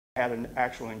had an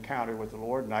actual encounter with the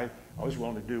Lord, and I was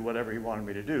willing to do whatever he wanted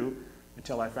me to do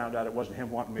until I found out it wasn't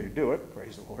him wanting me to do it,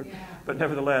 praise the Lord. Yeah. But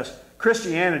nevertheless,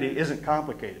 Christianity isn't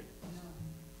complicated.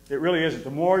 No. It really isn't.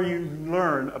 The more you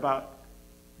learn about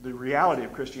the reality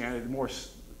of Christianity,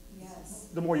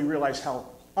 the more you realize how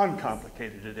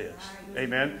uncomplicated it is. Right.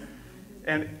 Amen?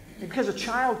 And because a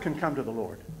child can come to the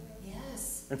Lord.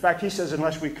 Yes. In fact, he says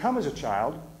unless we come as a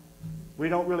child, we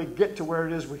don't really get to where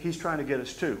it is he's trying to get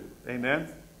us to.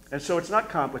 Amen? And so it's not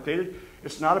complicated.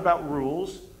 It's not about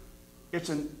rules. It's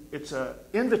an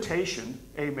invitation,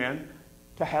 amen,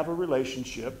 to have a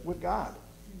relationship with God.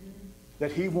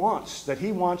 That he wants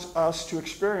us to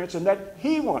experience and that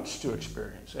he wants to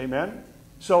experience. Amen?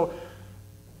 So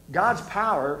God's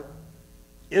power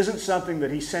isn't something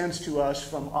that he sends to us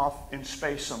from off in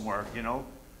space somewhere,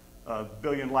 a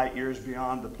billion light years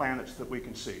beyond the planets that we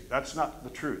can see. That's not the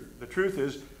truth. The truth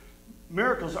is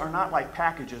miracles are not like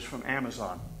packages from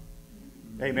Amazon.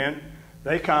 Amen?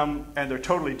 They come and they're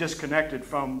totally disconnected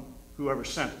from whoever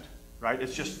sent it, right?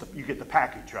 It's just you get the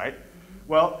package, right?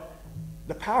 Well,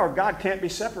 the power of God can't be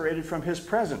separated from his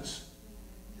presence.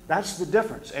 That's the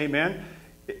difference. Amen?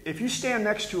 If you stand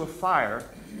next to a fire,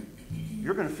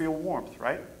 you're going to feel warmth,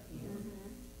 right?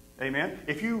 Amen?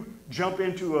 If you jump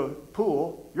into a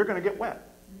pool, you're going to get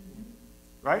wet,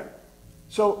 right?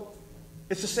 So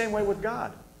it's the same way with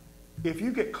God. If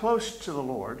you get close to the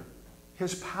Lord,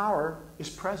 his power is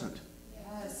present.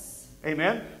 Yes.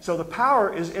 Amen? So the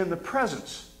power is in the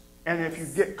presence. And if you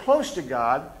get close to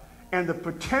God, and the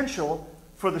potential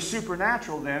for the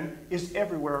supernatural then is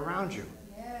everywhere around you.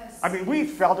 Yes. I mean, we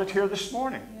felt it here this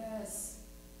morning. Yes.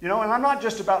 And I'm not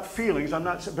just about feelings.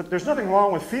 But there's nothing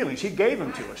wrong with feelings. He gave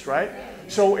them to us, right?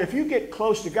 So if you get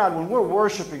close to God, when we're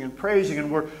worshiping and praising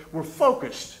and we're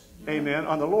focused, amen,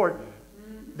 on the Lord,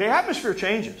 the atmosphere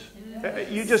changes.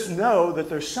 You just know that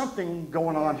there's something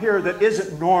going on here that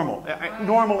isn't normal.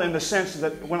 Normal in the sense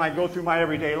that when I go through my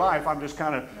everyday life, I'm just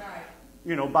kind of,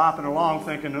 bopping along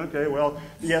thinking, okay, well,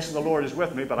 yes, the Lord is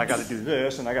with me, but I got to do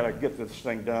this, and I got to get this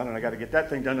thing done, and I got to get that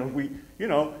thing done.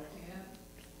 And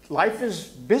life is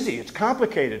busy. It's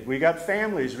complicated. We got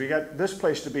families. We got this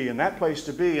place to be and that place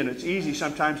to be, and it's easy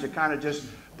sometimes to kind of just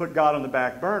put God on the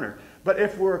back burner. But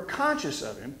if we're conscious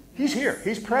of him, he's here.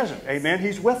 He's present. Amen.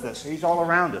 He's with us. He's all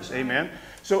around us. Amen.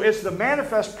 So it's the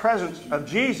manifest presence of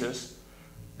Jesus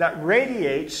that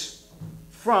radiates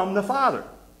from the Father.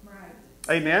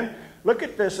 Right. Amen. Look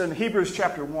at this in Hebrews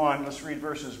chapter 1. Let's read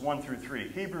verses 1 through 3.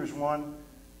 Hebrews 1,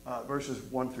 verses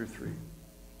 1 through 3.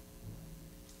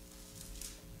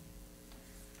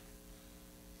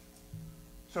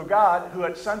 So God, who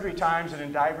at sundry times and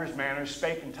in divers manners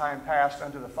spake in time past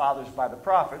unto the fathers by the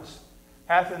prophets,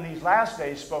 hath in these last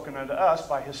days spoken unto us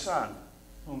by his Son,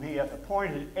 whom he hath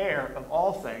appointed heir of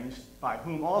all things, by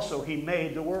whom also he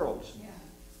made the worlds. Yeah.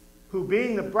 Who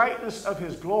being the brightness of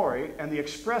his glory and the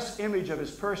express image of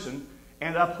his person,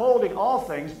 and upholding all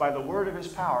things by the word of his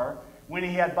power, when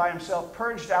he had by himself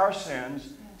purged our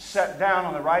sins, sat down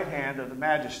on the right hand of the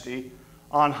majesty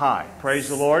on high. Yes. Praise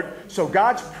the Lord. So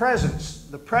God's presence,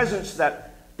 the presence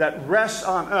that rests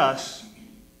on us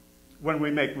when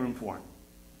we make room for him.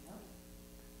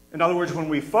 In other words, when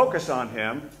we focus on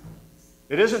him,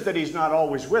 it isn't that he's not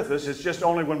always with us. It's just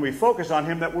only when we focus on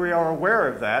him that we are aware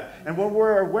of that. And when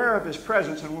we're aware of his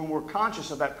presence and when we're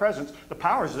conscious of that presence, the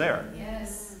power's there.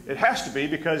 Yes. It has to be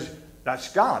because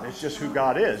that's God. It's just who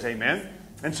God is. Amen.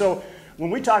 And so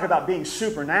when we talk about being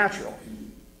supernatural,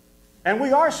 and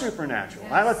we are supernatural.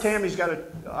 Yes. I love Tammy's got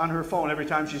it on her phone every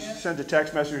time she sends a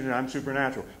text message and I'm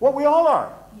supernatural. Well, we all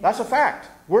are. That's a fact.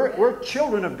 We're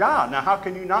children of God. Now, how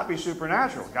can you not be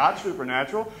supernatural? God's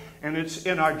supernatural, and it's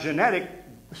in our genetic,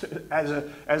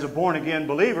 as a born-again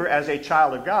believer, as a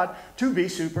child of God, to be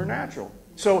supernatural.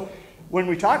 So when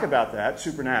we talk about that,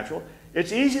 supernatural,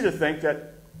 it's easy to think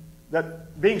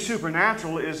that being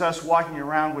supernatural is us walking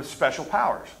around with special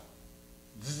powers.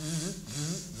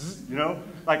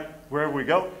 Like wherever we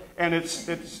go. And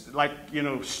it's like,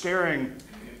 staring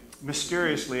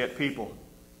mysteriously at people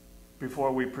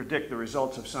before we predict the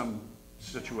results of some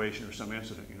situation or some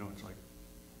incident. It's like,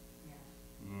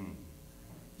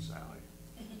 Sally.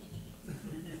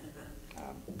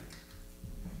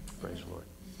 Praise the Lord.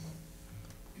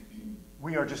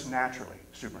 We are just naturally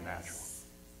supernatural.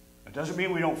 It doesn't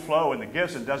mean we don't flow in the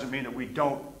gifts. It doesn't mean that we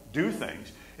don't do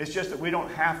things. It's just that we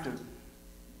don't have to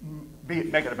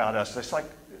make it about us. It's like,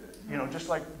 just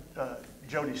like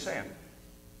Jody's saying.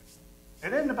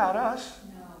 It isn't about us.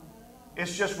 No.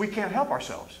 It's just we can't help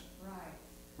ourselves.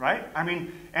 Right? I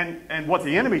mean, and what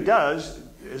the enemy does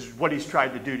is what he's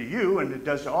tried to do to you, and it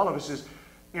does to all of us, is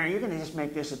you're going to just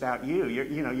make this about you.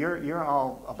 You're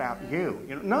all about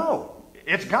you. No,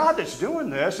 it's God that's doing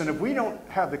this. And if we don't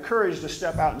have the courage to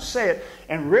step out and say it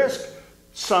and risk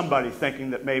somebody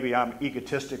thinking that maybe I'm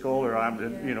egotistical or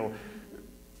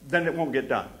then it won't get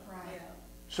done. Right.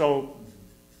 So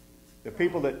the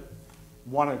people that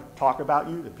want to talk about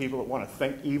you, the people that want to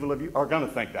think evil of you, are going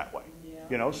to think that way.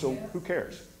 Yeah. So who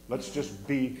cares? Let's just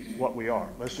be what we are.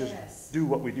 Let's just do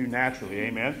what we do naturally.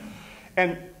 Amen.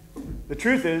 And the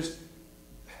truth is,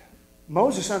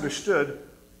 Moses understood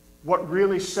what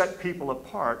really set people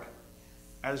apart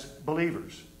as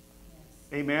believers.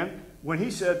 Amen. When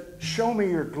he said, show me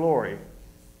your glory,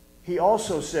 he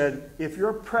also said, if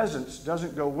your presence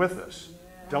doesn't go with us,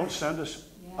 don't send us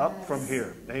up from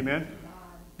here. Amen.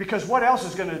 Because what else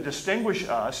is going to distinguish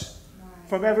us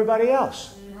from everybody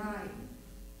else?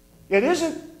 It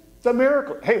isn't the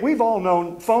miracle. Hey, we've all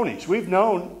known phonies. We've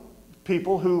known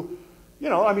people who, you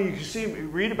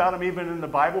can read about them even in the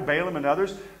Bible, Balaam and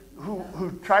others,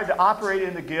 who tried to operate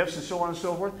in the gifts and so on and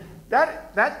so forth.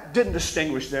 That didn't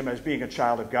distinguish them as being a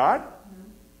child of God.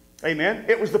 Amen.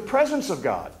 It was the presence of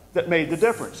God that made the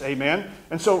difference. Amen.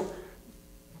 And so,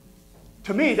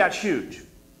 to me, that's huge.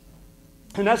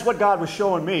 And that's what God was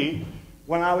showing me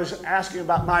when I was asking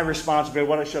about my responsibility.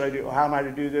 What should I do? How am I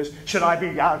to do this? Should I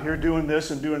be out here doing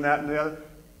this and doing that and the other?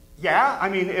 Yeah,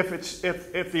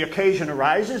 if the occasion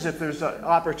arises, if there's an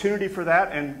opportunity for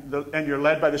that and you're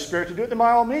led by the Spirit to do it, then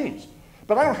by all means.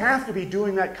 But I don't have to be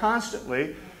doing that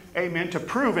constantly, amen, to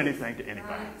prove anything to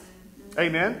anybody.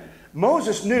 Amen.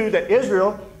 Moses knew that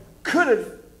Israel could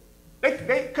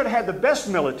have had the best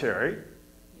military.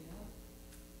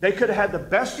 They could have had the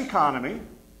best economy,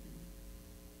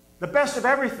 the best of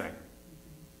everything.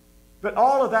 But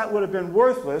all of that would have been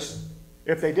worthless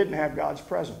if they didn't have God's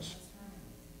presence.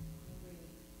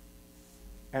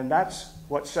 And that's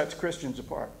what sets Christians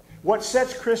apart. What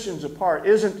sets Christians apart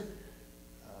isn't,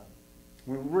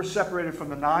 when we're separated from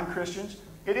the non-Christians,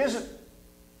 it isn't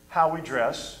how we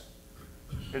dress.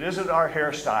 It isn't our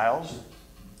hairstyles.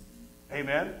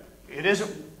 Amen. It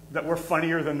isn't that we're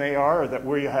funnier than they are or that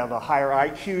we have a higher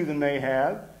IQ than they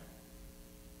have.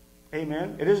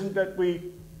 Amen. It isn't that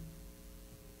we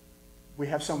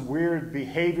have some weird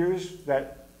behaviors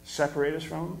that separate us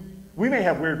from them. We may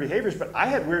have weird behaviors, but I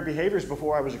had weird behaviors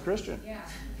before I was a Christian. Yeah.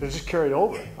 They're just carried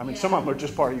over. Some of them are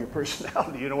just part of your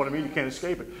personality. You know what I mean? You can't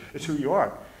escape it. It's who you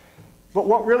are. But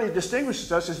what really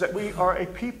distinguishes us is that we are a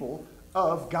people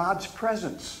of God's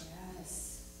presence.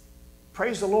 Yes.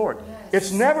 Praise the Lord. Yes.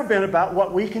 It's never been about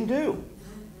what we can do.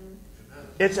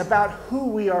 It's about who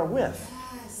we are with.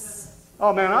 Yes.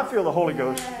 Oh man, I feel the Holy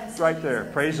Ghost right there.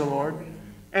 Praise the Lord.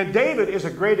 And David is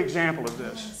a great example of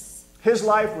this. His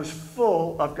life was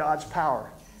full of God's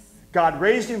power. God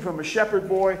raised him from a shepherd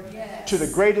boy to the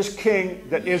greatest king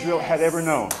that Israel had ever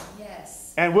known.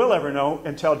 And will ever know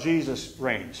until Jesus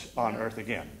reigns on earth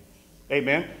again.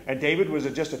 Amen. And David was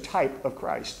just a type of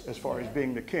Christ as far as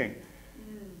being the king.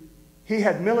 He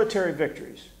had military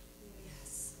victories.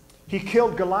 He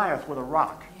killed Goliath with a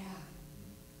rock.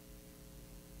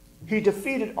 He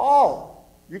defeated all,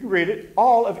 you can read it,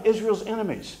 all of Israel's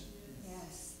enemies.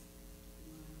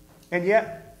 And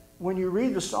yet, when you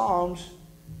read the Psalms,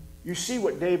 you see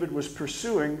what David was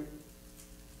pursuing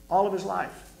all of his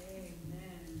life.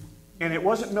 Amen. And it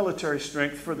wasn't military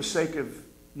strength for the sake of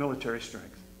military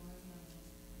strength.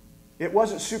 It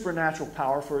wasn't supernatural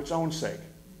power for its own sake.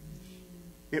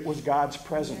 It was God's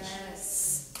presence.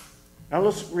 Yes. Now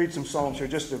let's read some Psalms here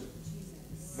just to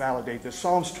validate this.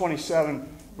 Psalms 27,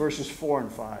 verses 4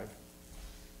 and 5.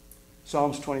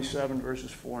 Psalms 27,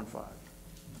 verses 4 and 5.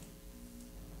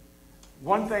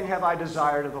 One thing have I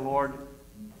desired of the Lord,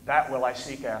 that will I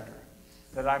seek after,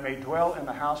 that I may dwell in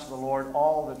the house of the Lord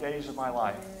all the days of my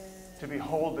life, to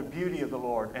behold the beauty of the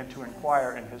Lord and to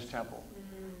inquire in his temple.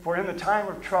 For in the time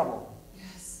of trouble,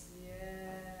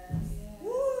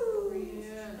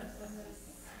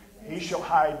 he shall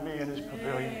hide me in his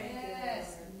pavilion.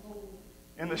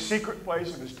 In the secret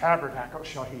place of his tabernacle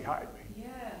shall he hide me.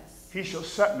 He shall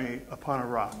set me upon a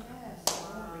rock.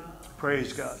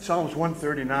 Praise God. Psalms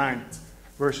 139.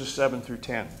 Verses 7 through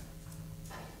 10.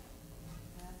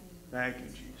 Thank you,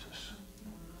 Jesus.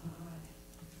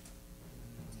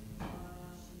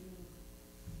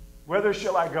 Whither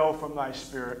shall I go from thy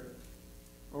spirit?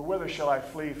 Or whither shall I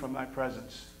flee from thy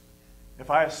presence? If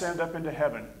I ascend up into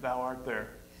heaven, thou art there.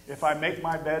 If I make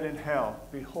my bed in hell,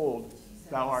 behold,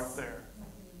 thou art there.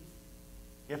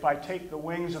 If I take the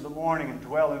wings of the morning and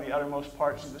dwell in the uttermost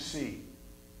parts of the sea,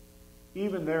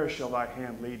 even there shall thy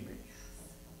hand lead me,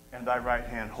 and thy right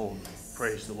hand hold me.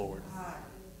 Praise the Lord.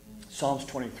 Psalms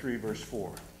 23, verse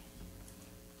 4.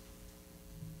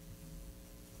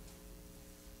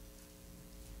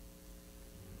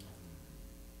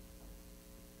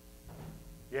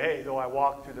 Yea, though I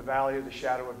walk through the valley of the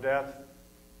shadow of death,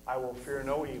 I will fear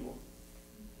no evil,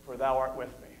 for thou art with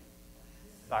me.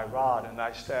 Thy rod and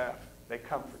thy staff, they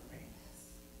comfort me.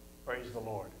 Praise the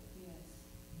Lord.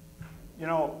 You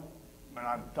know, and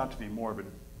I'm not to be morbid,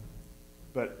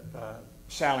 but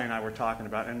Sally and I were talking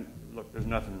about, and look, there's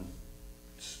nothing,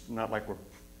 it's not like we're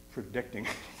predicting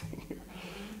anything here.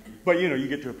 But, you know, you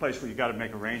get to a place where you got to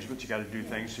make arrangements, you got to do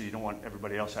things, so you don't want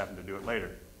everybody else having to do it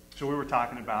later. So we were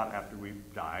talking about after we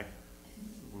die,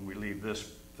 when we leave this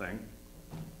thing,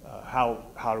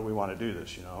 how do we want to do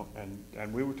this, you know?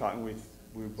 And we were talking,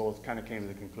 we both kind of came to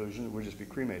the conclusion that we'd just be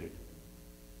cremated.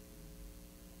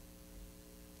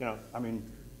 You know, I mean,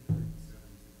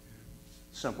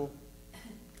 simple,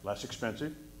 less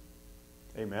expensive,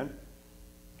 amen,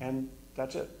 and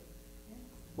that's it.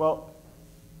 Well,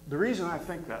 the reason I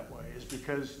think that way is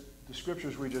because the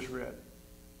scriptures we just read.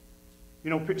 You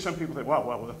know, some people think,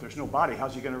 well, if there's no body,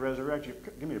 how's he going to resurrect you?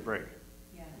 Give me a break.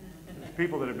 Yeah.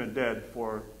 People that have been dead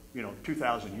for,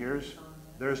 2,000 years,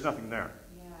 there's nothing there.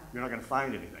 Yeah. You're not going to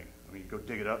find anything. I mean, you go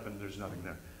dig it up and there's nothing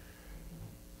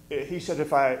there. He said,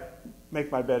 if I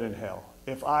make my bed in hell,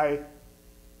 if I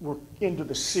were into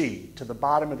the sea, to the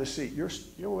bottom of the sea,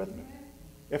 you're with me.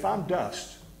 If I'm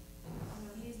dust,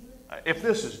 if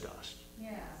this is dust,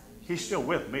 he's still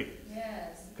with me.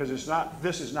 Because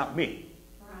this is not me.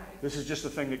 This is just the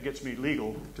thing that gets me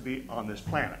legal to be on this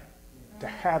planet, to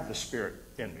have the Spirit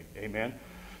in me. Amen?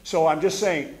 So I'm just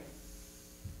saying,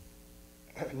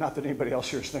 not that anybody else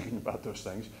here is thinking about those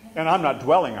things, and I'm not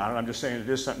dwelling on it. I'm just saying it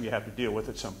is something you have to deal with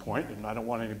at some point, and I don't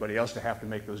want anybody else to have to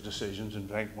make those decisions and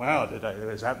think, well,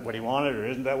 is that what he wanted, or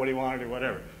isn't that what he wanted, or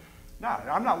whatever. No,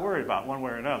 I'm not worried about one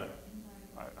way or another.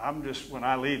 I'm just, when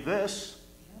I leave this,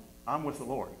 I'm with the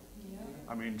Lord.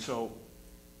 I mean, so,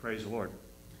 praise the Lord.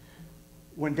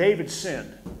 When David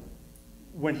sinned,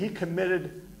 when he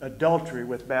committed adultery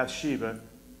with Bathsheba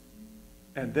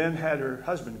and then had her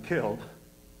husband killed,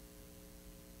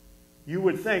 you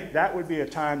would think that would be a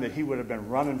time that he would have been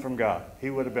running from God. He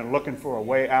would have been looking for a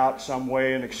way out, some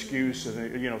way, an excuse,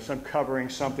 some covering,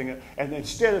 something. And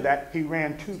instead of that, he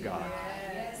ran to God.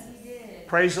 Yes, he did.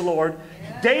 Praise the Lord.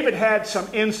 Yes. David had some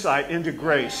insight into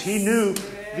grace. He knew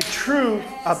the truth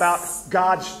about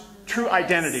God's true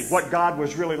identity, what God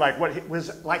was really like, what it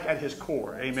was like at his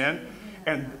core. Amen?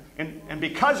 And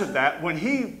because of that, when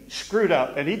he screwed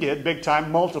up, and he did big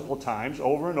time, multiple times,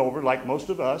 over and over, like most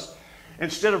of us,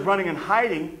 instead of running and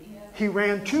hiding, he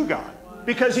ran to God.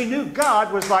 Because he knew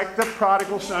God was like the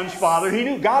prodigal son's father. He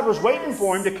knew God was waiting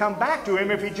for him to come back to him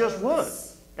if he just would.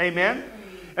 Amen?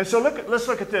 And so let's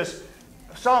look at this.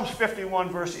 Psalms 51,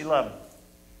 verse 11.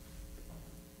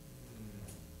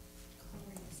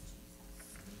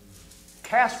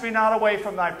 Cast me not away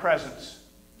from thy presence,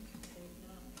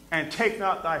 and take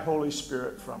not thy Holy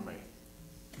Spirit from me.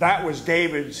 That was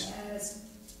David's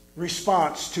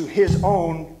response to his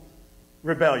own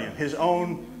rebellion, his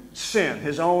own sin,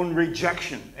 his own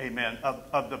rejection, amen,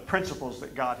 of the principles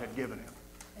that God had given him.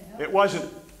 It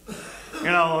wasn't,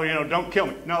 don't kill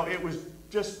me. No, it was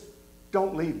just,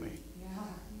 don't leave me.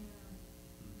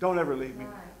 Don't ever leave me.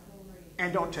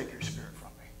 And don't take your spirit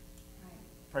from me.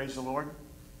 Praise the Lord.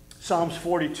 Psalms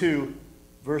 42,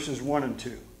 verses 1 and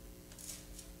 2.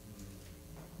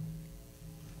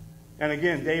 And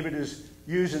again, David is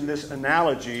using this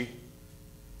analogy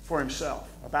for himself,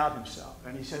 about himself.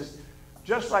 And he says,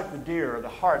 just like the deer or the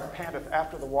hart panteth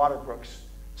after the water brooks,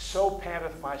 so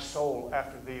panteth my soul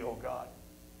after thee, O God.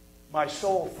 My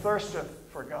soul thirsteth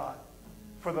for God,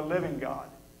 for the living God.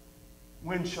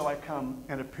 When shall I come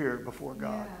and appear before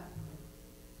God? Yeah.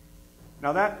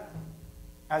 Now that,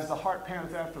 as the hart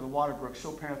panteth after the water brook,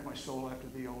 so panteth my soul after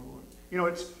thee, O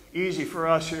Lord. It's easy for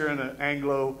us here in an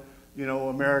Anglo,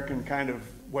 American kind of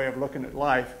way of looking at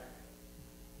life.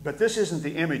 But this isn't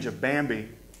the image of Bambi,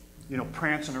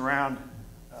 prancing around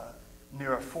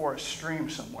near a forest stream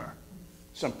somewhere.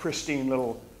 Some pristine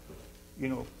little,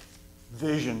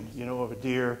 vision, of a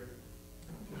deer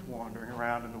just wandering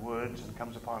around in the woods and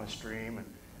comes upon a stream and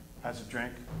has a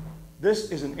drink.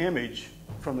 This is an image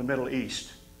from the Middle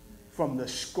East, from the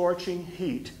scorching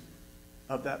heat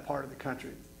of that part of the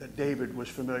country that David was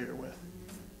familiar with.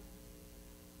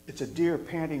 It's a deer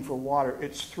panting for water.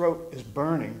 Its throat is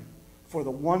burning for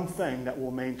the one thing that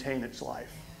will maintain its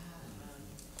life.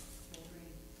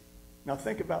 Now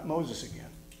think about Moses again.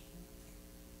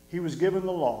 He was given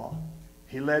the law.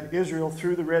 He led Israel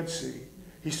through the Red Sea.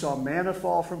 He saw manna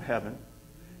fall from heaven.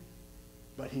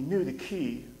 But he knew the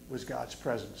key was God's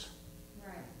presence.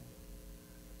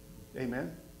 Right.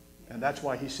 Amen? And that's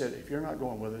why he said, if you're not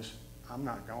going with us, I'm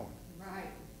not going. Right.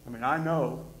 I mean, I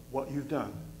know what you've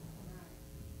done.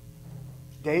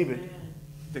 Right. David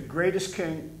the greatest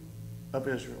king of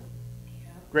Israel,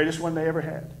 greatest one they ever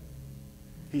had.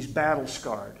 He's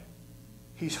battle-scarred.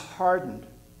 He's hardened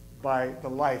by the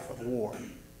life of war,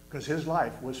 because his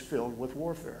life was filled with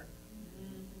warfare.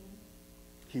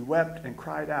 He wept and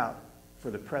cried out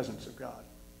for the presence of God.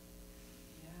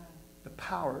 The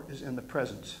power is in the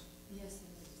presence. Yes,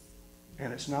 it is.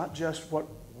 And it's not just what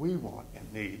we want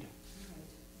and need. Right.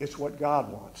 It's what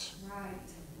God wants. Right.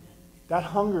 That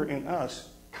hunger in us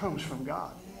comes from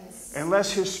God. Yes.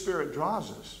 Unless his Spirit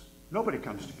draws us, nobody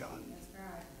comes to God. That's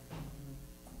right.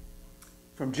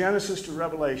 From Genesis to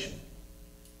Revelation,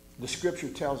 the Scripture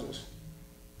tells us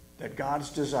that God's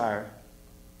desire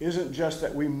isn't just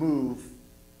that we move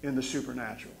in the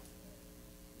supernatural.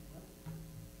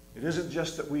 It isn't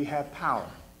just that we have power.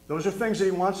 Those are things that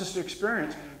he wants us to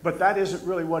experience, but that isn't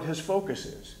really what his focus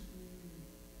is.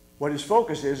 What his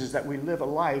focus is that we live a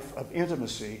life of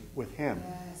intimacy with him.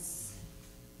 Yes.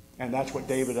 And that's what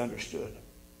David understood.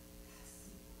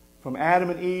 From Adam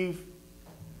and Eve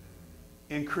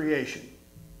in creation.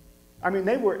 I mean,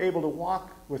 they were able to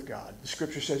walk with God. The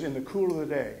Scripture says in the cool of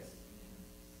the day.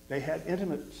 They had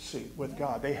intimacy with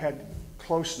God. They had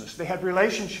closeness. They had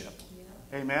relationship.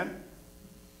 Amen?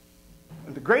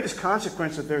 And the greatest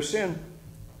consequence of their sin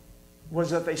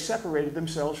was that they separated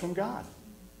themselves from God.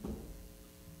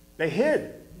 They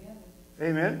hid.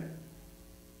 Amen?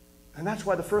 And that's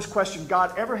why the first question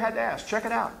God ever had to ask, check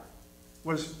it out,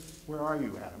 was, where are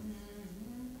you, Adam?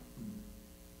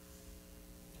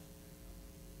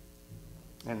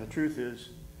 And the truth is,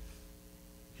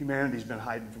 humanity's been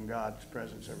hiding from God's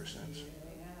presence ever since.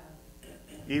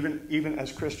 Even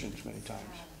as Christians many times.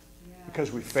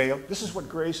 Because we fail. This is what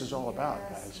grace is all about,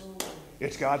 guys.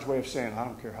 It's God's way of saying, I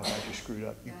don't care how bad you screwed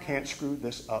up. You can't screw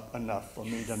this up enough for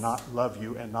me to not love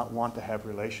you and not want to have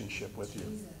relationship with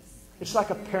you. It's like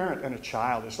a parent and a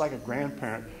child. It's like a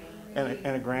grandparent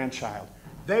and a grandchild.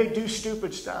 They do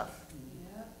stupid stuff.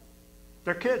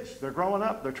 They're kids. They're growing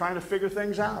up. They're trying to figure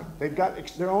things out. They've got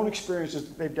their own experiences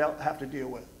that they have to deal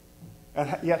with.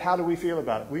 And yet, how do we feel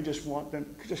about it? We just want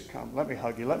them, just come, let me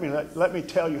hug you. Let me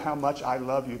tell you how much I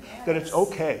love you. Yes. That it's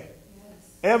okay. Yes.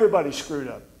 Everybody's screwed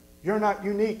up. You're not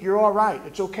unique. You're all right.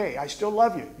 It's okay. I still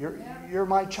love you. You're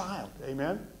my child.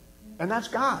 Amen? And that's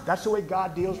God. That's the way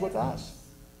God deals with us.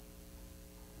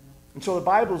 And so the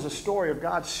Bible is a story of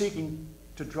God seeking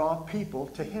to draw people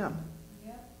to him.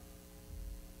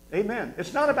 Amen.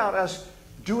 It's not about us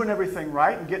doing everything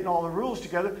right and getting all the rules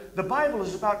together. The Bible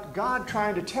is about God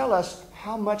trying to tell us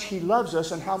how much he loves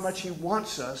us and how much he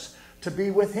wants us to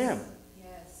be with him.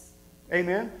 Yes.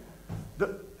 Amen.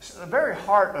 The very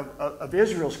heart of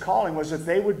Israel's calling was that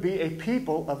they would be a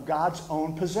people of God's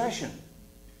own possession.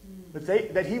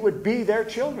 That he would be their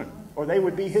children, or they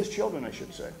would be his children, I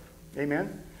should say.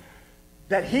 Amen.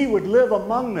 That he would live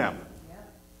among them.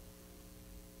 Yep.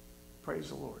 Praise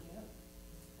the Lord.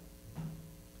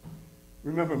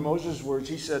 Remember Moses' words,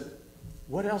 he said,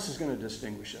 what else is going to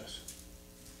distinguish us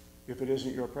if it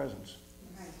isn't your presence?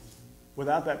 Right.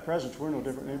 Without that presence, we're no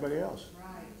different than anybody else.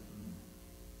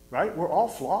 Right? We're all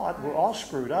flawed. We're all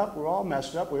screwed up. We're all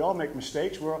messed up. We all make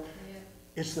mistakes.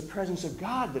 It's the presence of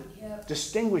God that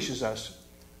distinguishes us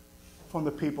from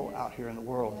the people out here in the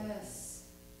world. Yes.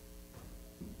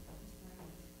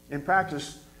 In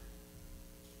practice,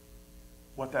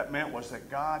 what that meant was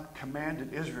that God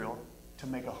commanded Israel to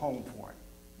make a home for him.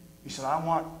 He said, I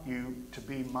want you to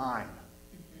be mine.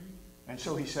 And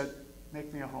so he said,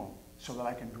 make me a home so that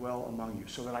I can dwell among you,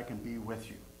 so that I can be with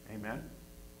you. Amen?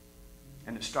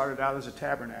 And it started out as a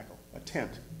tabernacle, a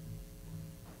tent.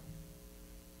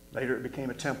 Later it became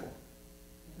a temple.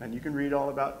 And you can read all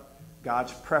about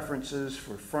God's preferences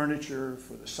for furniture,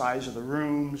 for the size of the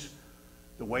rooms,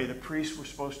 the way the priests were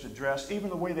supposed to dress,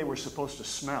 even the way they were supposed to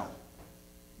smell.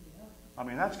 I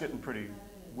mean, that's getting pretty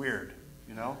weird.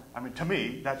 You know, I mean, to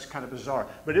me, that's kind of bizarre.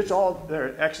 But it's all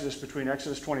there at between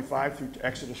Exodus 25 through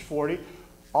Exodus 40.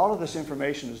 All of this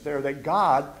information is there that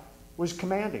God was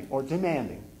commanding or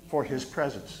demanding for his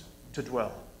presence to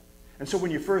dwell. And so when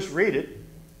you first read it,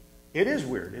 it is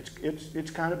weird.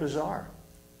 It's kind of bizarre.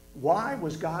 Why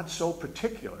was God so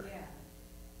particular?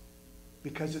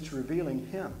 Because it's revealing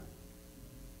him.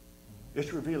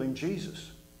 It's revealing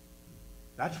Jesus.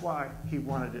 That's why he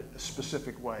wanted it a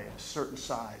specific way, a certain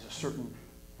size, a certain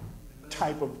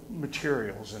type of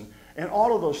materials. And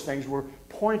all of those things were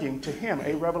pointing to him,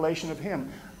 a revelation of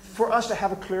him, for us to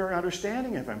have a clearer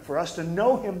understanding of him, for us to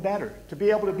know him better, to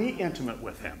be able to be intimate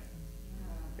with him.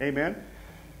 Amen?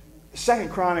 2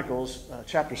 Chronicles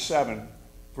chapter 7,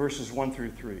 verses 1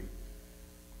 through 3.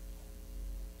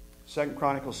 2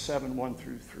 Chronicles 7, 1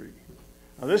 through 3.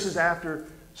 Now this is after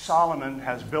Solomon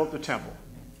has built the temple.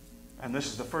 And this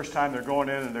is the first time they're going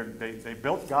in, and they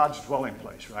built God's dwelling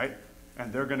place, right?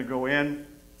 And they're going to go in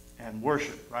and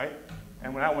worship, right?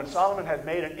 And when Solomon had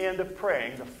made an end of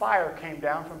praying, the fire came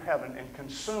down from heaven and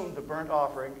consumed the burnt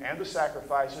offering and the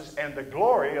sacrifices, and the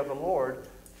glory of the Lord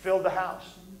filled the house.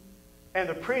 And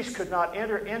the priest could not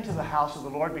enter into the house of the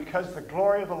Lord because the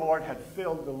glory of the Lord had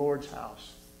filled the Lord's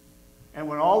house. And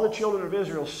when all the children of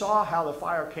Israel saw how the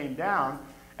fire came down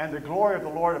and the glory of the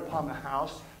Lord upon the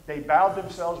house, they bowed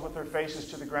themselves with their faces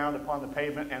to the ground upon the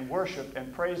pavement and worshipped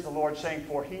and praised the Lord, saying,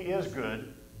 "For he is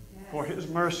good, for his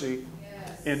mercy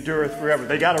endureth forever."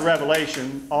 They got a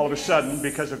revelation all of a sudden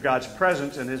because of God's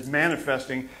presence and his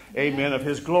manifesting, amen, of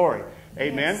his glory.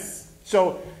 Amen.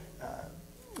 So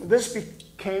this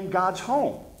became God's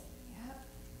home.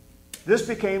 This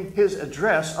became his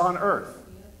address on earth.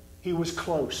 He was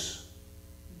close.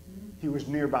 He was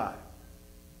nearby.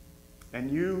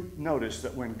 And you notice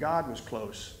that when God was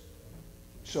close,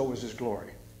 so was his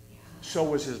glory. So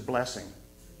was his blessing.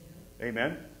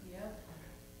 Amen?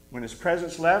 When his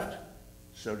presence left,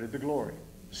 so did the glory.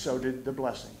 So did the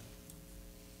blessing.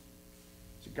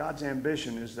 So God's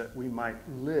ambition is that we might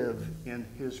live in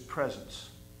his presence.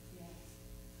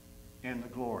 In the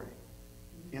glory.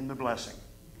 In the blessing.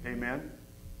 Amen?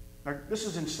 Now, this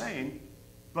is insane,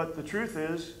 but the truth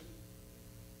is,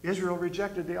 Israel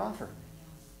rejected the offer.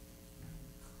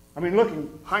 I mean,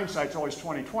 looking, hindsight's always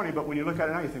 20/20, but when you look at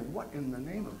it now, you think, what in the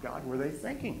name of God were they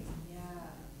thinking?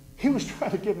 He was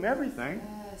trying to give them everything,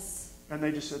 and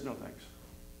they just said, no thanks.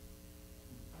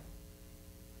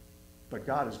 But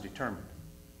God is determined.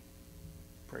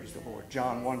 Praise the Lord.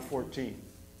 John 1:14.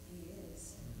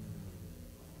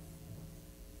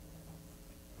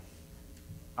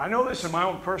 I know this in my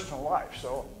own personal life,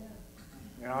 so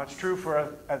you know, it's true for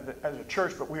us as a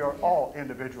church, but we are all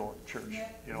individual church,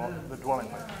 you know, the dwelling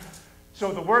place.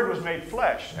 So the Word was made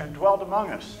flesh and dwelt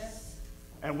among us.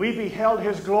 And we beheld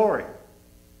his glory.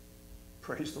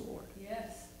 Praise the Lord.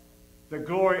 The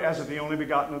glory as of the only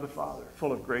begotten of the Father,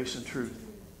 full of grace and truth.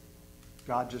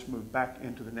 God just moved back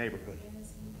into the neighborhood.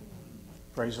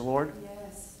 Praise the Lord.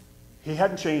 He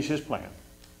hadn't changed his plan.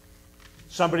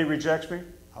 Somebody rejects me,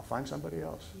 I'll find somebody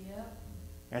else.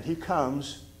 And he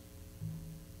comes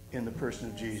in the person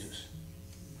of Jesus.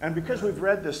 And because we've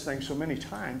read this thing so many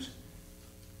times,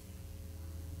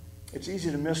 it's easy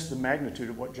to miss the magnitude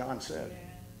of what John said.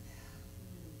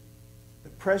 The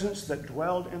presence that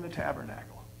dwelled in the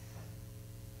tabernacle,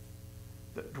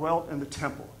 that dwelt in the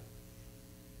temple,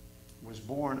 was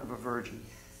born of a virgin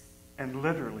and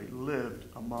literally lived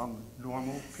among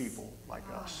normal people like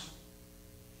us.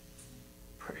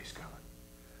 Praise God.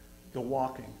 The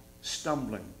walking,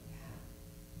 stumbling,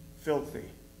 filthy,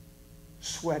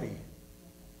 sweaty,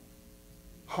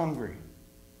 hungry,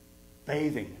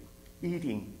 bathing,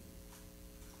 eating,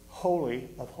 holy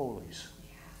of holies.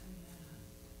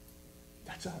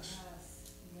 That's us.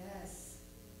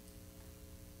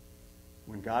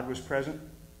 When God was present,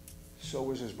 so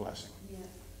was his blessing.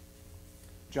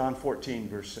 John 14,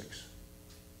 verse 6.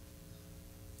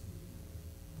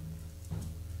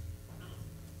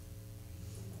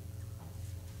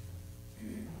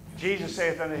 Jesus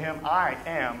saith unto him, I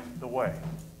am the way,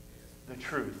 the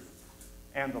truth,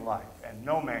 and the life, and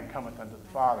no man cometh unto the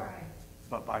Father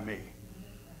but by me.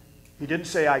 He didn't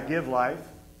say, I give life.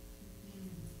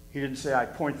 He didn't say, I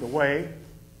point the way.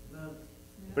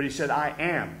 But he said, I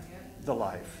am the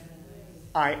life.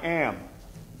 I am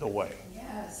the way.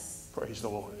 Praise the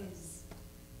Lord.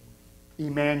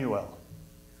 Emmanuel,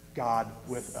 God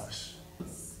with us.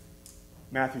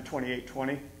 Matthew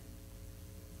 28:20.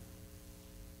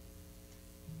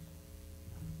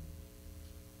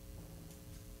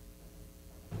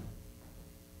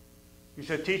 He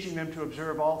said, teaching them to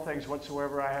observe all things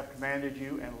whatsoever I have commanded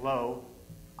you, and lo,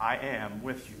 I am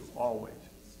with you always,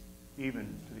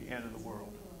 even to the end of the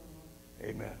world.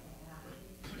 Amen.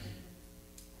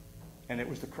 And it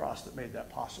was the cross that made that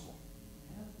possible.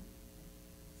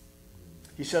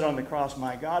 He said on the cross,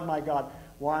 my God,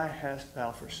 why hast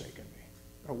thou forsaken me?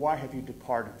 Or why have you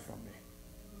departed from me?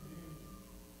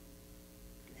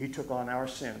 He took on our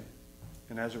sin,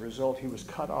 and as a result, he was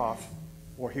cut off,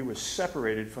 or he was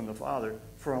separated from the Father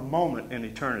for a moment in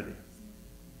eternity,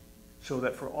 so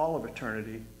that for all of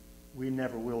eternity, we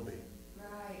never will be.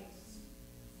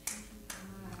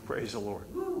 Praise the Lord.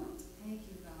 Thank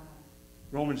you, God.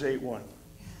 Romans 8:1.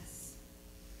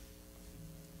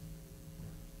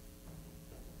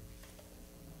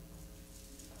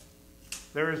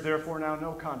 There is therefore now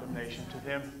no condemnation to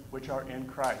them which are in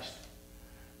Christ.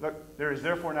 Look, there is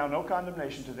therefore now no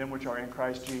condemnation to them which are in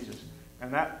Christ Jesus.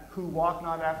 And that who walk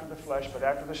not after the flesh, but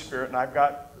after the Spirit. And I've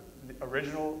got the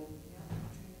original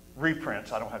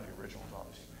reprints. I don't have the originals,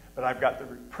 obviously. But I've got the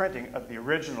reprinting of the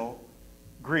original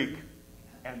Greek,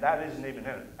 and that isn't even in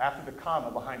it. After the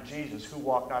comma behind Jesus, who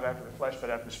walked not after the flesh, but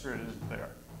after the Spirit, isn't there.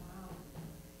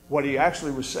 What he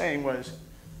actually was saying was,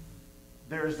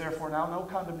 there is therefore now no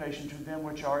condemnation to them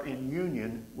which are in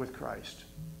union with Christ.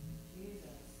 Jesus,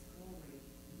 glory.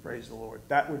 Praise the Lord.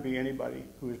 That would be anybody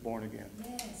who is born again.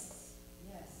 Yes,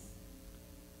 yes.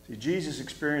 See, Jesus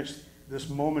experienced this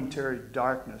momentary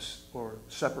darkness or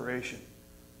separation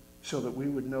so that we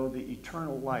would know the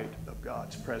eternal light of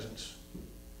God's presence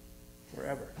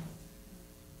forever.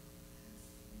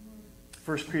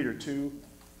 1 Peter 2,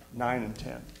 9 and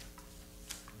 10.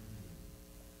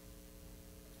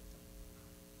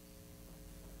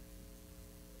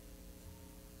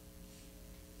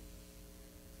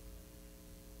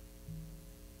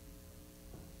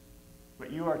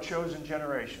 But you are a chosen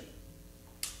generation,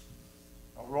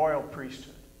 a royal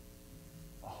priesthood,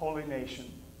 a holy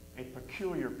nation, a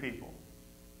peculiar people,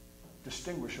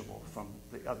 distinguishable from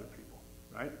the other people,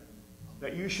 right?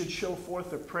 That you should show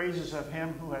forth the praises of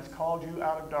him who has called you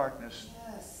out of darkness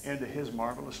into his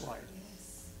marvelous light,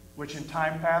 which in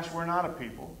time past were not a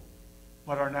people,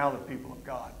 but are now the people of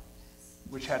God,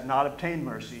 which had not obtained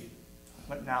mercy,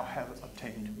 but now have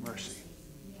obtained mercy.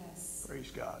 Praise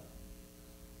God.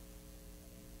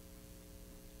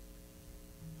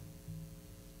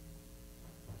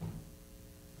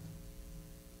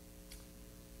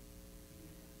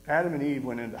 Adam and Eve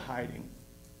went into hiding.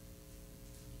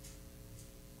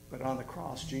 But on the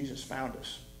cross, Jesus found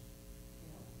us.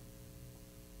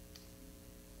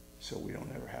 So we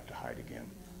don't ever have to hide again.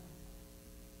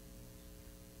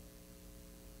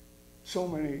 So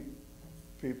many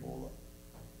people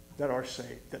that are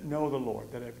saved, that know the Lord,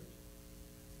 that have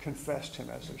confessed him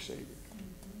as their Savior,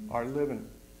 are living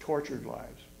tortured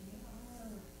lives.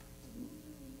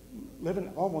 Living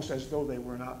almost as though they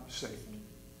were not saved.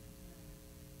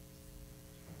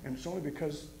 And it's only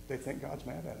because they think God's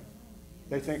mad at them.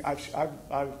 They think,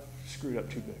 I've screwed up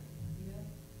too big.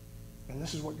 And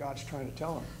this is what God's trying to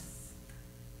tell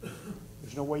them.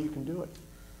 There's no way you can do it.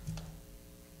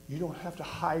 You don't have to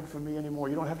hide from me anymore.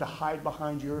 You don't have to hide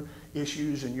behind your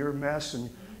issues and your mess. And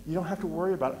you don't have to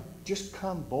worry about it. Just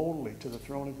come boldly to the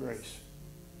throne of grace.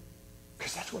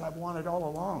 Because that's what I've wanted all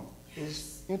along,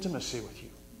 is intimacy with you.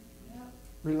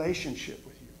 Relationship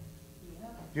with you.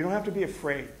 You don't have to be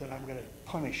afraid that I'm going to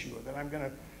punish you or that I'm going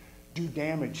to do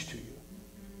damage to you.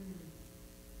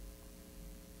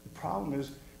 The problem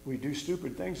is we do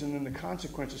stupid things and then the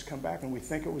consequences come back and we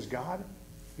think it was God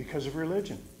because of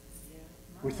religion.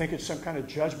 We think it's some kind of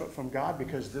judgment from God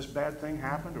because this bad thing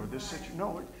happened or this situation.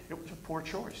 No, it was a poor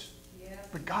choice.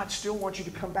 But God still wants you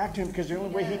to come back to him because the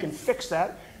only way he can fix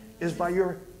that is by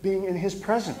your being in his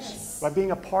presence, by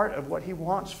being a part of what he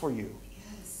wants for you.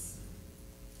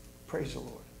 Praise the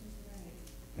Lord.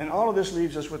 And all of this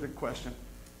leaves us with a question.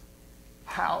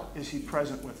 How is he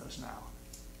present with us now?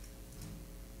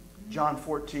 John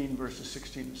 14, verses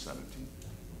 16 and 17.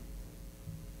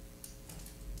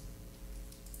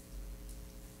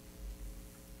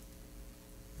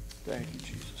 Thank you,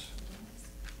 Jesus.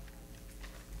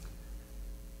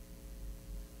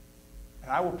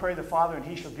 And I will pray the Father, and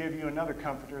he shall give you another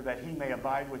comforter, that he may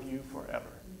abide with you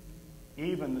forever.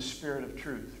 Even the Spirit of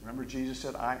truth. Remember, Jesus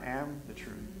said, I am the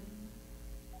truth.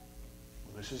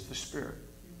 Well, this is the Spirit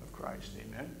of Christ.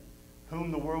 Amen. Whom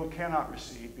the world cannot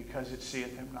receive, because it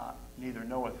seeth him not, neither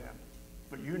knoweth him.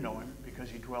 But you know him, because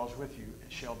he dwells with you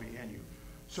and shall be in you.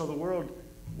 So the world,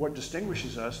 what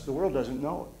distinguishes us, the world doesn't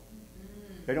know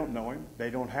it. They don't know him. They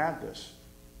don't have this.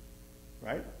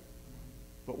 Right?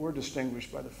 But we're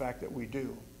distinguished by the fact that we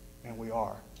do, and we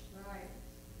are. Right.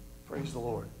 Praise the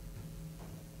Lord.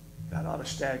 That ought to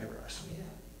stagger us.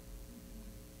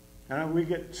 Yeah. And we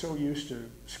get so used to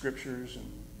scriptures and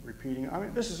repeating. I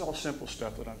mean, this is all simple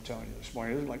stuff that I'm telling you this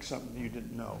morning. It isn't like something you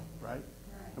didn't know, right?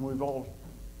 And we've all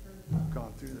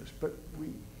gone through this. But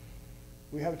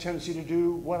we have a tendency to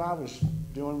do what I was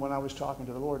doing when I was talking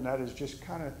to the Lord, and that is just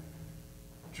kind of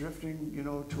drifting,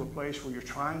 to a place where you're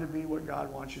trying to be what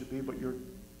God wants you to be, but you're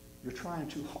trying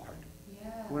too hard. Yeah.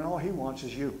 When all he wants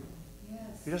is you. Yes.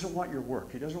 He doesn't want your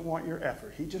work. He doesn't want your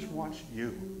effort. He just wants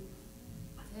you.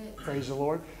 Praise the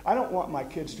Lord. I don't want my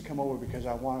kids to come over because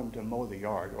I want them to mow the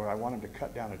yard or I want them to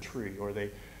cut down a tree or I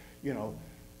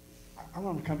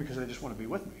want them to come because they just want to be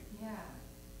with me. Yeah.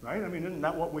 Right? I mean, isn't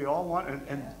that what we all want?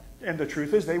 And the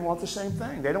truth is they want the same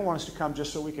thing. They don't want us to come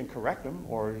just so we can correct them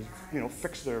or,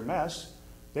 fix their mess.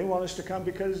 They want us to come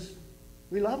because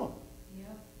we love them.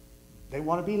 Yep. They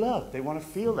want to be loved. They want to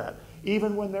feel that,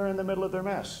 even when they're in the middle of their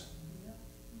mess. Yep.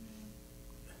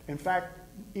 In fact,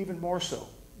 even more so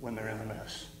when they're in the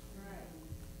mess. Right.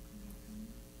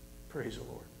 Praise the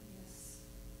Lord. Yes.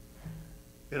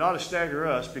 It ought to stagger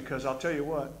us because I'll tell you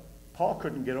what, Paul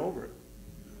couldn't get over it.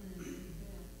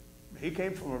 He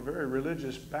came from a very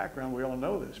religious background. We all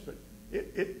know this, but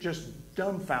it just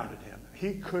dumbfounded him.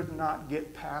 He could not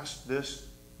get past this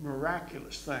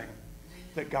miraculous thing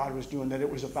that God was doing, that it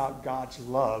was about God's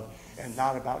love and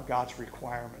not about God's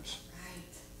requirements.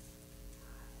 Right.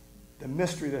 The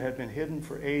mystery that had been hidden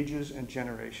for ages and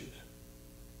generations.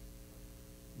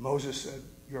 Moses said,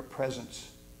 your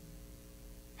presence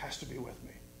has to be with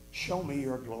me. Show me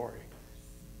your glory.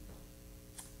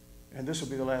 And this will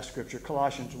be the last scripture,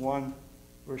 Colossians 1,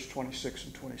 verse 26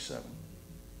 and 27.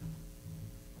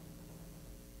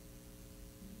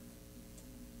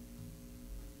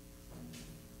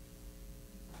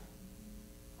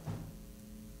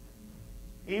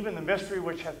 Even the mystery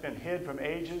which hath been hid from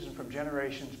ages and from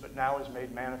generations, but now is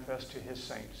made manifest to his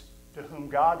saints, to whom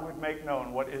God would make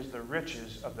known what is the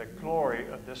riches of the glory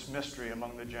of this mystery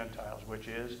among the Gentiles, which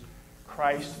is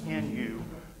Christ in you,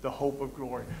 the hope of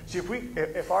glory. See,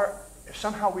 if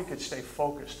somehow we could stay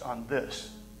focused on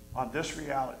this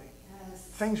reality, Yes.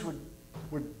 things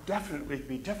would definitely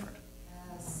be different.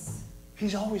 Yes.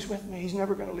 He's always with me. He's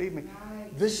never going to leave me.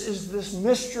 Right. This is this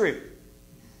mystery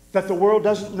that the world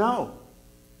doesn't know,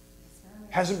 That's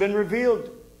right. hasn't been revealed,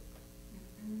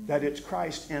 that it's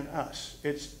Christ in us.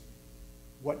 It's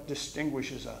what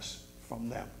distinguishes us from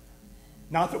them.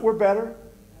 Not that we're better,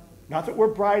 not that we're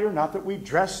brighter, not that we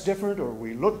dress different or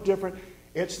we look different.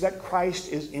 It's that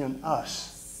Christ is in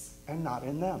us and not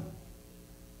in them.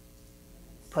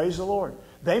 Praise the Lord.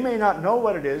 They may not know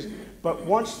what it is, but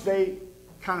once they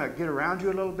kind of get around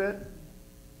you a little bit,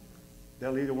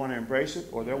 they'll either want to embrace it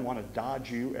or they'll want to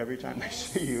dodge you every time they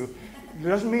see you. It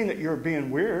doesn't mean that you're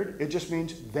being weird. It just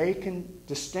means they can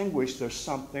distinguish there's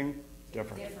something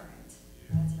different. Different.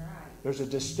 That's right. There's a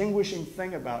distinguishing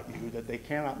thing about you that they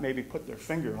cannot maybe put their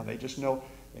finger on. They just know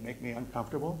they make me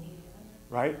uncomfortable,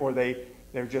 right? Or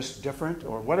they're just different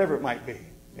or whatever it might be.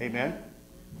 Amen?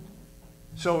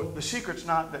 So the secret's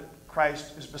not that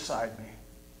Christ is beside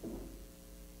me.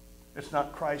 It's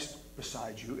not Christ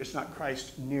beside you. It's not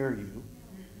Christ near you.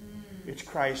 It's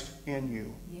Christ in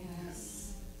you.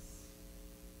 Yes.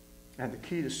 And the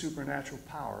key to supernatural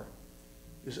power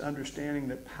is understanding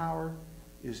that power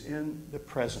is in the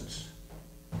presence.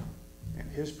 And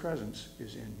his presence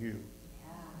is in you.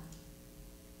 Yeah.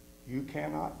 You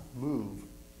cannot move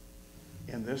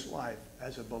in this life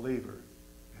as a believer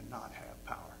and not have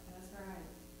power. That's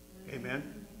right.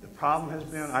 Amen? The problem has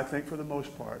been, I think for the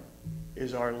most part,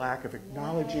 is our lack of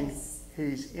acknowledging Yes.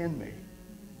 he's in me.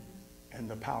 And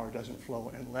the power doesn't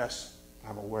flow unless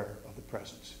I'm aware of the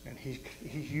presence. And he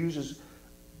uses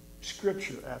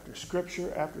scripture after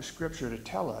scripture after scripture to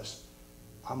tell us,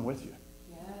 I'm with you.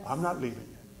 Yes. I'm not leaving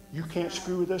you. You can't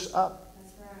screw this up.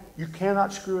 That's right. You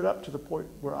cannot screw it up to the point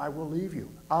where I will leave you.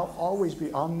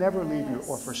 I'll never leave you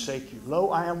or forsake you. Lo,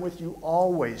 I am with you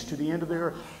always to the end of the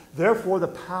earth. Therefore, the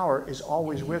power is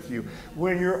always with you.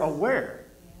 When you're aware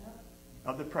Yep.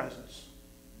 of the presence,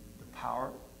 the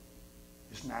power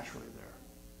is naturally there.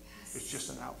 Yes. It's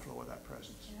just an outflow of that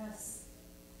presence. Yes.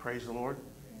 Praise the Lord.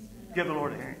 Give the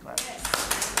Lord a hand clap.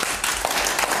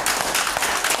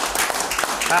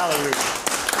 Hallelujah.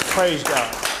 Praise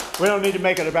God. We don't need to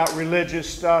make it about religious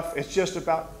stuff. It's just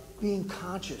about being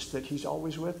conscious that he's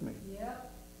always with me.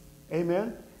 Yep.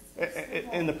 Amen?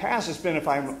 In the past, it's been if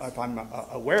I'm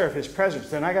aware of his presence,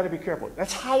 then I got to be careful.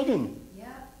 That's hiding.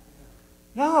 Yep.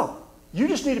 No. You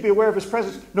just need to be aware of his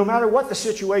presence no matter what the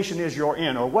situation is you're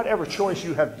in or whatever choice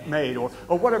you have made or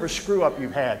whatever screw up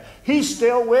you've had. He's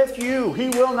still with you. He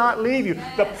will not leave you.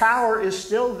 The power is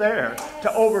still there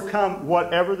to overcome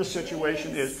whatever the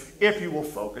situation is if you will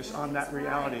focus on that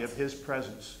reality of his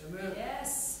presence.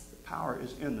 Yes. The power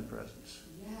is in the presence.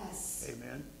 Yes.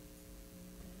 Amen.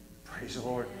 Praise the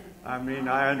Lord. I mean,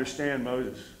 I understand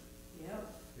Moses. Yep.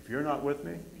 If you're not with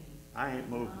me, I ain't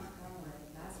moving.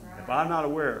 That's right. If I'm not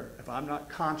aware, if I'm not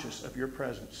conscious of your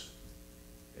presence,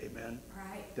 amen,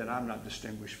 Right. then I'm not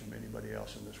distinguished from anybody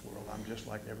else in this world. I'm just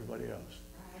like everybody else.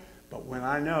 Right. But when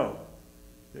I know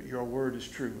that your word is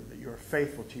true, that you're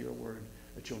faithful to your word,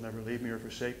 that you'll never leave me or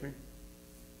forsake me,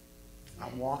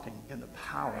 I'm walking in the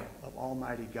power of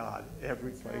Almighty God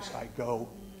every place I go,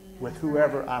 with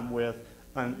whoever I'm with,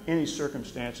 in any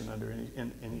circumstance and under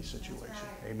any situation.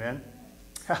 Amen?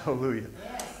 Hallelujah.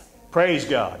 Yes. Praise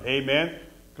God. Amen.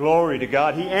 Glory to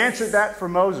God. He answered that for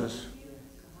Moses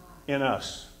in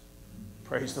us.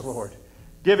 Praise the Lord.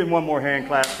 Give him one more hand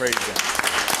clap. Praise God.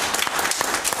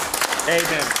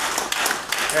 Amen.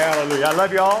 Hallelujah. I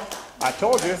love you all. I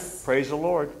told you. Praise the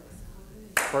Lord.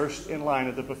 first in line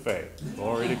at the buffet.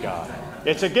 Glory to God.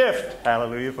 It's a gift.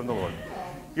 Hallelujah from the Lord.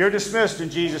 You're dismissed in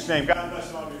Jesus' name. God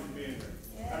bless all of you for being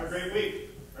here. Have a great week.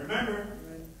 Remember,